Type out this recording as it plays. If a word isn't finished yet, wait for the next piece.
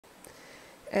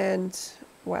And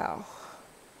wow.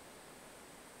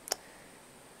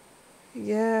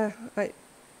 Yeah,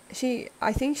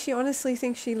 I think she honestly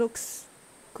thinks she looks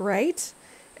great,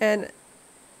 and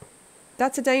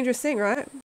that's a dangerous thing, right?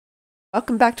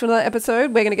 Welcome back to another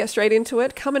episode. We're going to get straight into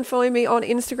it. Come and follow me on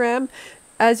Instagram.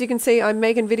 As you can see, I'm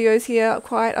making videos here,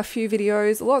 quite a few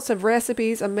videos, lots of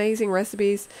recipes, amazing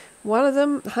recipes. One of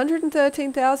them,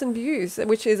 113,000 views,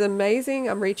 which is amazing.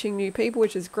 I'm reaching new people,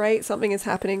 which is great. Something is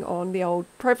happening on the old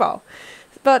profile.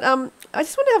 But I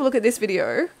just want to have a look at this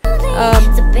video.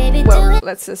 Well,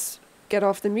 let's just get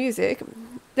off the music.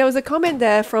 There was a comment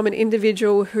there from an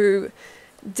individual who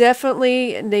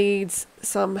definitely needs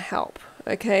some help.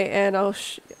 Okay, and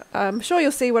I'm sure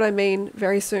you'll see what I mean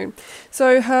very soon.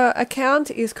 So her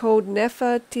account is called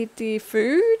Nefertiti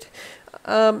Food.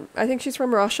 I think she's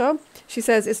from Russia. She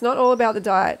says, it's not all about the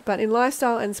diet, but in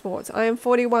lifestyle and sports. I am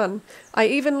 41. I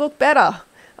even look better.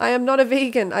 I am not a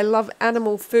vegan. I love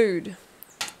animal food.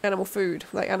 Animal food,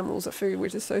 like animals are food,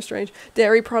 which is so strange.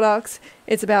 Dairy products.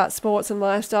 It's about sports and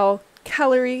lifestyle.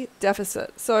 Calorie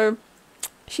deficit. So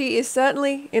she is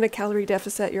certainly in a calorie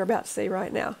deficit you're about to see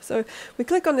right now. So we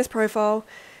click on this profile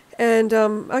and,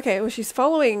 okay, well,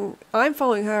 I'm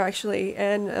following her actually,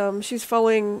 and she's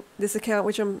following this account,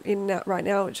 which I'm in right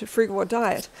now, which is Frugivore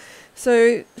Diet.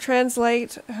 So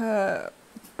translate her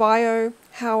bio,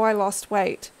 how I lost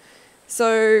weight.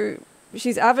 So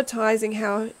she's advertising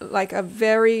how, like, a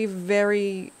very,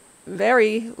 very,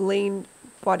 very lean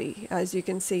body, as you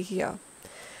can see here.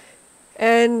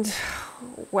 And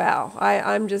wow,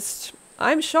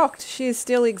 I'm shocked she is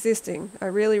still existing. I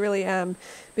really, really am,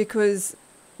 because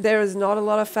there is not a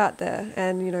lot of fat there.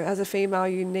 And, you know, as a female,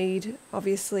 you need,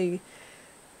 obviously,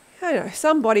 I don't know,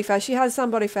 some body fat. She has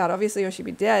some body fat, obviously, or she'd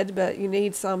be dead, but you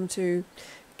need some to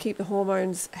keep the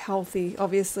hormones healthy,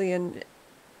 obviously. And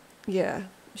yeah,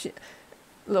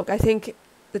 look, I think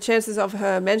the chances of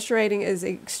her menstruating is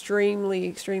extremely,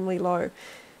 extremely low.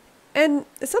 And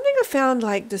something I found,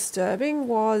 like, disturbing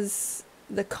was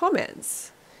the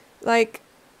comments. Like,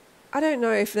 I don't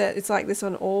know if it's like this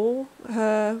on all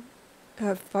her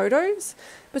photos,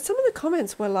 but some of the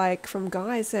comments were like from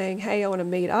guys saying, hey, I want to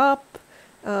meet up.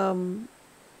 You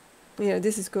know,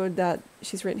 this is good that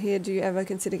she's written here. Do you ever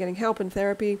consider getting help and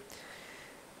therapy?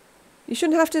 You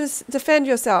shouldn't have to defend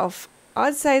yourself.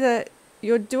 I'd say that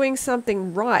you're doing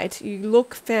something right. You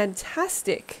look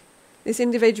fantastic. This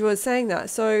individual is saying that.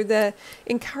 So they're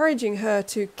encouraging her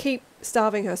to keep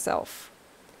starving herself.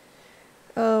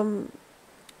 You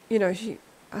know,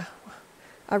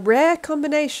 a rare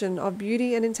combination of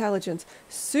beauty and intelligence.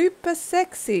 Super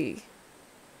sexy.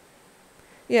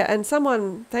 Yeah, and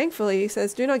someone, thankfully,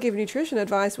 says, do not give nutrition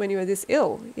advice when you are this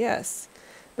ill. Yes.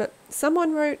 But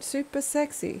someone wrote super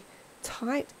sexy.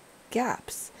 Tight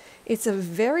gaps. It's a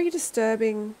very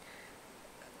disturbing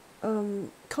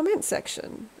comment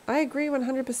section. I agree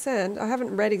 100%. I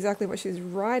haven't read exactly what she's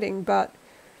writing, but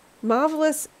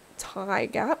marvelous thigh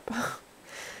gap.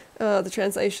 The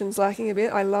translation's lacking a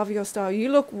bit. I love your style.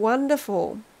 You look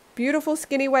wonderful. Beautiful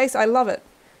skinny waist. I love it.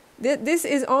 This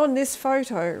is on this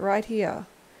photo right here.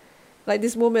 Like,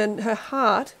 this woman, her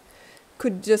heart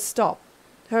could just stop.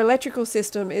 Her electrical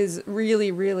system is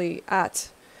really, really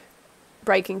at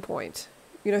breaking point.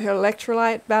 You know, her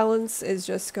electrolyte balance is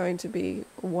just going to be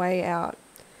way out.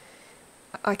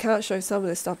 I can't show some of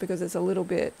this stuff because it's a little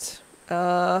bit,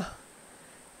 you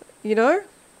know,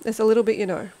 it's a little bit, you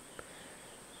know.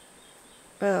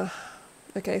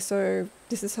 Okay, so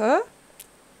this is her.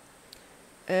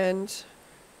 And,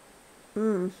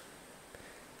 I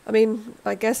mean,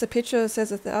 I guess a picture says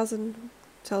 1,000,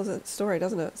 tells a story,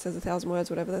 doesn't it? It says 1,000 words,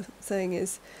 whatever the saying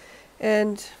is.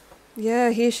 And yeah,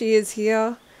 here she is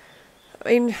here. I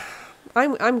mean,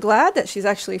 I'm glad that she's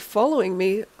actually following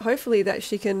me. Hopefully that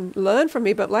she can learn from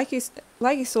me. But like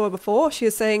you saw before, she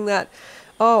was saying that,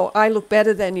 oh, I look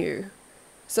better than you.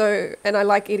 So, and I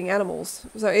like eating animals.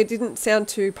 So it didn't sound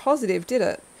too positive, did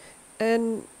it?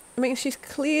 And I mean, she's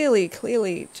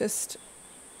clearly just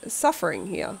suffering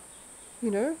here, you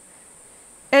know?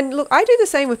 And look, I do the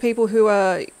same with people who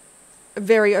are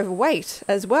very overweight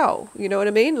as well. You know what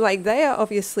I mean? Like, they are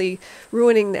obviously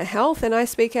ruining their health, and I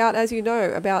speak out, as you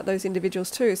know, about those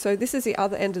individuals too. So this is the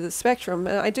other end of the spectrum,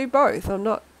 and I do both. I'm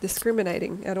not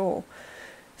discriminating at all.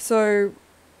 So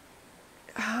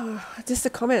just the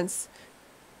comments,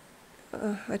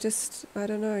 I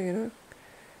don't know, you know,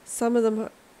 some of them,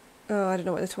 I don't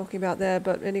know what they're talking about there,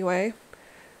 but anyway.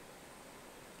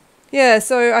 Yeah,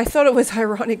 so I thought it was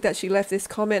ironic that she left this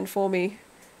comment for me.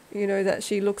 you know, that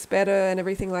she looks better and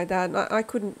everything like that. And I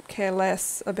couldn't care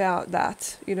less about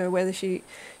that, you know, whether she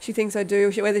thinks I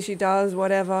do, whether she does,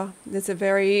 whatever. It's a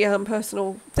very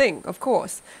personal thing, of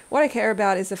course. What I care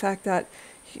about is the fact that,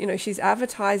 you know, she's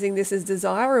advertising this as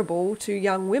desirable to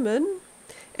young women,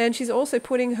 and she's also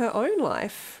putting her own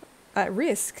life at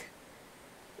risk.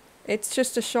 It's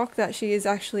just a shock that she is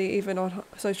actually even on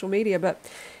social media, but,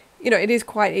 you know, it is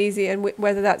quite easy, and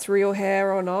whether that's real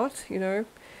hair or not, you know,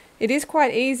 it is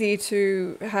quite easy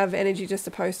to have energy just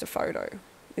to post a photo,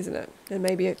 isn't it? And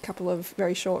maybe a couple of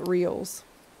very short reels.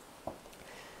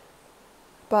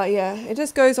 But yeah, it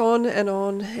just goes on,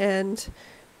 and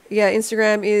yeah,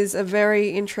 Instagram is a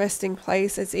very interesting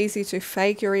place. It's easy to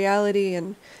fake your reality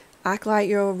and act like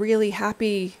you're really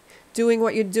happy doing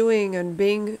what you're doing and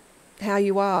being how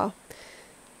you are.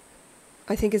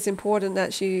 I think it's important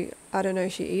that I don't know,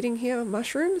 is she eating here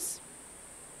mushrooms?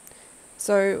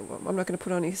 So I'm not going to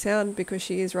put on any sound because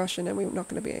she is Russian and we're not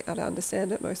going to be able to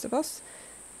understand it, most of us.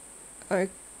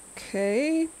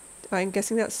 Okay, I'm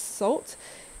guessing that's salt.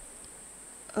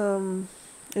 And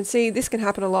see, this can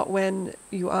happen a lot when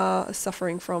you are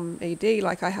suffering from ED,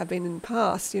 like I have been in the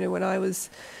past. You know, when I was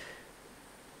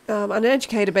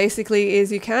uneducated, basically,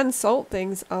 is you can salt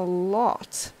things a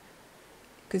lot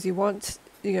because you want,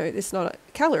 you know, it's not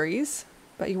calories,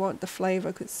 but you want the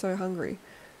flavor because it's so hungry.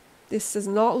 This does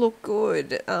not look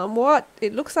good. What?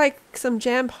 It looks like some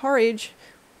jam porridge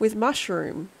with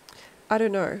mushroom. I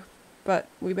don't know, but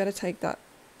we better take that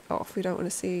off. We don't want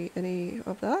to see any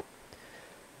of that.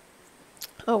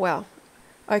 Oh wow.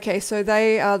 Okay, so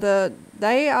they are the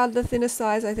thinnest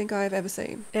size I think I've ever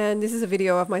seen. And this is a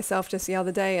video of myself just the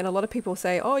other day, and a lot of people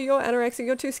say, "Oh, you're anorexic,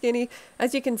 you're too skinny."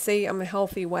 As you can see, I'm a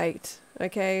healthy weight.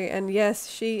 Okay, and yes,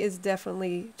 she is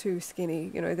definitely too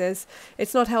skinny. You know,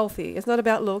 it's not healthy. It's not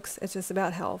about looks, it's just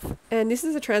about health. And this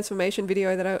is a transformation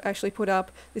video that I actually put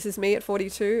up. This is me at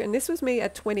 42, and this was me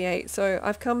at 28. So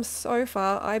I've come so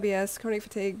far. IBS, chronic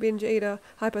fatigue, binge eater,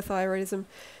 hypothyroidism.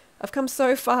 I've come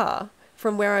so far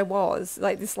from where I was.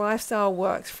 Like, this lifestyle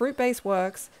works, fruit-based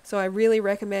works, so I really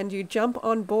recommend you jump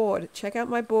on board. Check out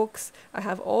my books. I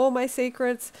have all my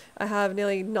secrets. I have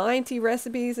nearly 90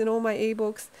 recipes in all my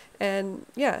ebooks, and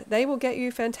yeah, they will get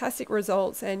you fantastic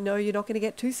results. And no, you're not going to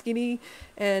get too skinny,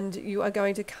 and you are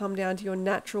going to come down to your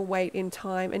natural weight in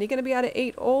time, and you're going to be able to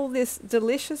eat all this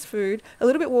delicious food, a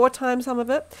little bit wartime, some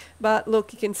of it, but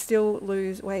look, you can still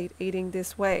lose weight eating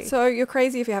this way. So you're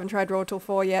crazy if you haven't tried Raw Till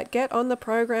 4 yet. Get on the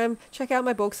program, check out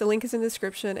my books, the link is in the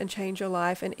description, and change your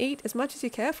life and eat as much as you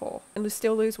care for and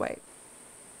still lose weight.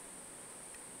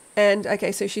 And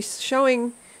okay, so she's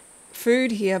showing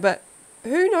food here, but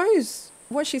who knows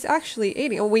what she's actually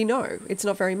eating? Or we know it's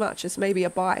not very much. It's maybe a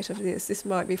bite of this. This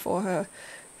might be for her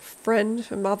friend,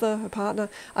 her mother, her partner.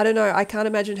 I don't know. I can't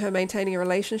imagine her maintaining a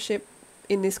relationship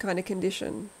in this kind of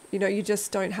condition. You know, you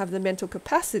just don't have the mental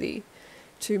capacity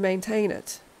to maintain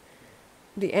it.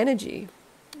 The energy.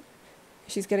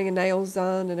 She's getting her nails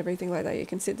done and everything like that. You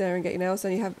can sit there and get your nails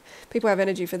done. People have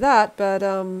energy for that, but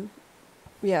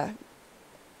yeah.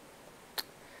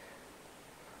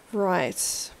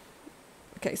 Right.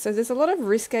 Okay, so there's a lot of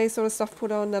risque sort of stuff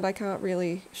put on that I can't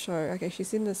really show. Okay,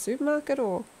 she's in the supermarket,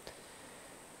 or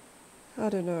I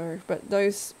don't know, but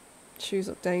those shoes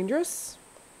look dangerous.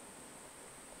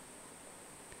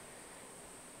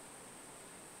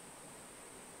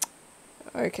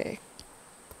 Okay.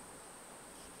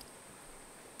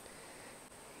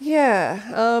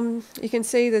 Yeah, you can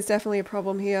see there's definitely a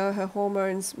problem here. Her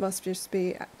hormones must just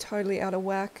be totally out of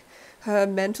whack. Her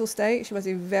mental state, she must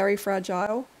be very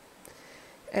fragile.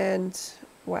 And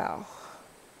wow.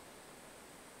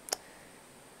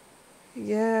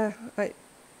 Yeah,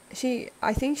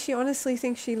 I think she honestly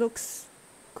thinks she looks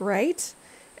great,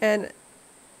 and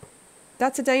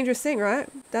that's a dangerous thing, right?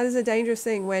 That is a dangerous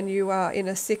thing when you are in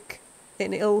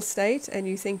an ill state and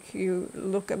you think you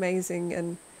look amazing,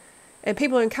 and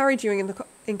people are encouraging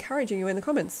you in the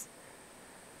comments.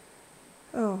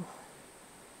 Oh,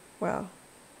 wow.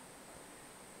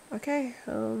 Okay.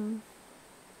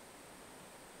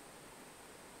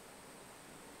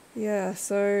 Yeah.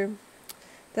 So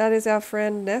that is our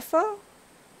friend Nefa.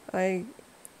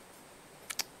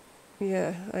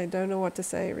 Yeah, I don't know what to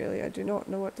say, really. I do not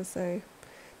know what to say.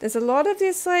 There's a lot of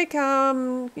this, like,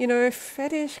 you know,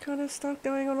 fetish kind of stuff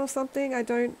going on or something. I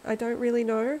don't really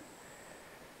know.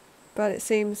 But it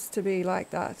seems to be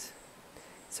like that.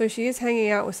 So she is hanging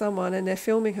out with someone and they're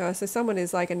filming her. So someone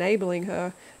is like enabling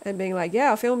her and being like,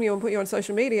 yeah, I'll film you and put you on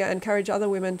social media and encourage other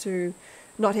women to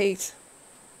not eat.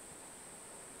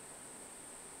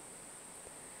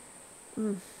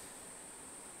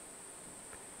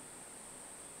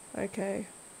 Okay.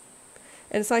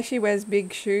 And it's like she wears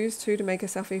big shoes too to make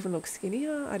herself even look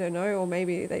skinnier. I don't know, or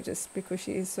maybe they just, because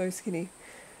she is so skinny.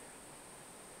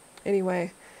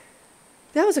 Anyway,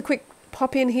 that was a quick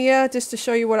pop in here just to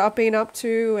show you what I've been up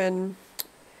to, and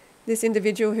this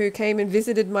individual who came and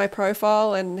visited my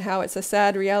profile, and how it's a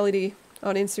sad reality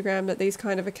on Instagram that these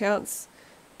kind of accounts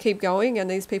keep going and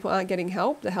these people aren't getting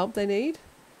the help they need.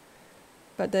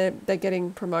 But they're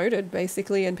getting promoted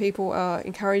basically, and people are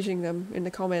encouraging them in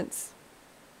the comments.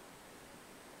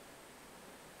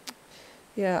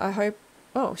 Yeah, I hope...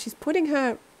 Oh, she's putting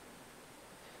her...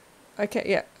 Okay,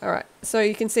 yeah, alright. So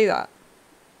you can see that.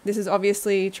 This is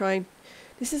obviously trying...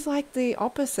 This is like the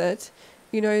opposite,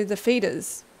 you know, the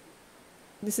feeders.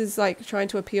 This is like trying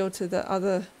to appeal to the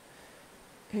other...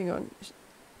 Hang on.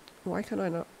 Why can't I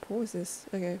not pause this?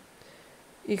 Okay.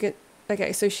 You can...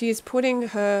 Okay, so she's putting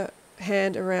her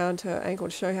hand around her ankle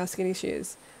to show how skinny she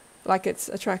is. Like it's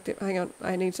attractive. Hang on,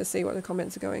 I need to see what the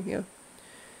comments are going here.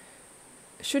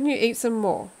 Shouldn't you eat some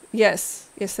more? Yes.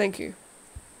 Yes, thank you.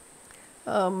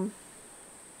 I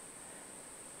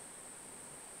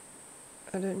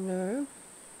don't know.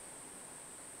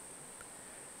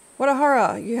 What a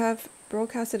horror. You have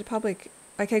broadcasted to public.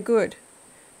 Okay, good.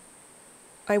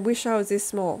 I wish I was this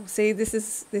small. See, this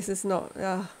is not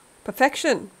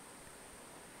perfection.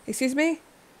 Excuse me?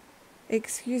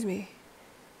 Excuse me.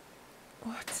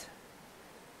 What?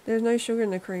 There's no sugar in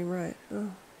the cream, right?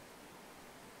 Oh.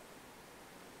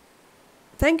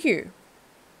 Thank you.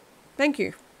 Thank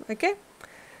you. Okay.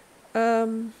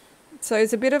 So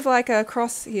it's a bit of like a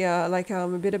cross here, like a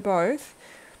bit of both.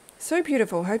 So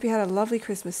beautiful. Hope you had a lovely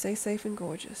Christmas. Stay safe and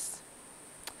gorgeous.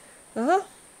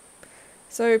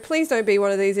 So please don't be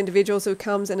one of these individuals who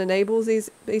comes and enables these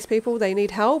people. They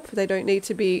need help. They don't need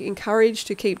to be encouraged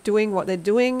to keep doing what they're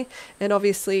doing, and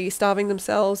obviously starving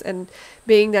themselves and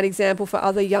being that example for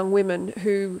other young women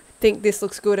who think this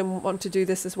looks good and want to do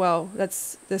this as well.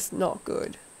 That's not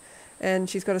good. And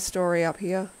she's got a story up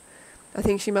here. I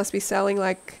think she must be selling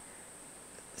like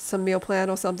some meal plan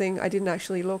or something. I didn't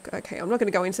actually look. Okay, I'm not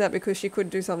going to go into that because she could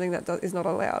do something that is not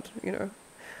allowed, you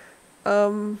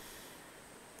know.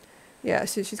 Yeah,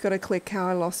 so she's got to click how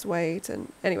I lost weight,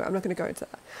 and anyway, I'm not going to go into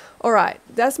that. All right,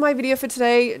 that's my video for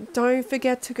today. Don't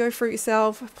forget to go fruit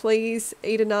yourself. Please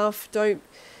eat enough. Don't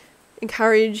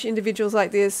encourage individuals like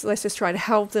this. Let's just try to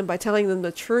help them by telling them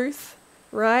the truth,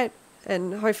 right?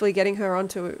 And hopefully getting her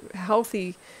onto a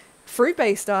healthy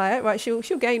fruit-based diet, right? She'll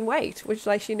gain weight, which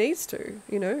like she needs to,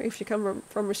 you know, if she come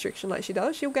from restriction like she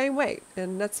does, she'll gain weight,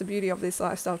 and that's the beauty of this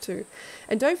lifestyle too.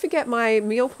 And don't forget my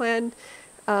meal plan.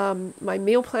 My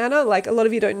meal planner, like a lot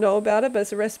of you don't know about it, but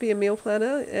it's a recipe and meal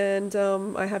planner, and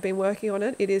I have been working on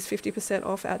it. It is 50%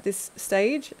 off at this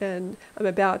stage, and I'm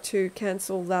about to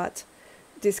cancel that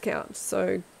discount.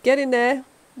 So get in there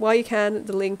while you can.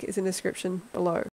 The link is in the description below.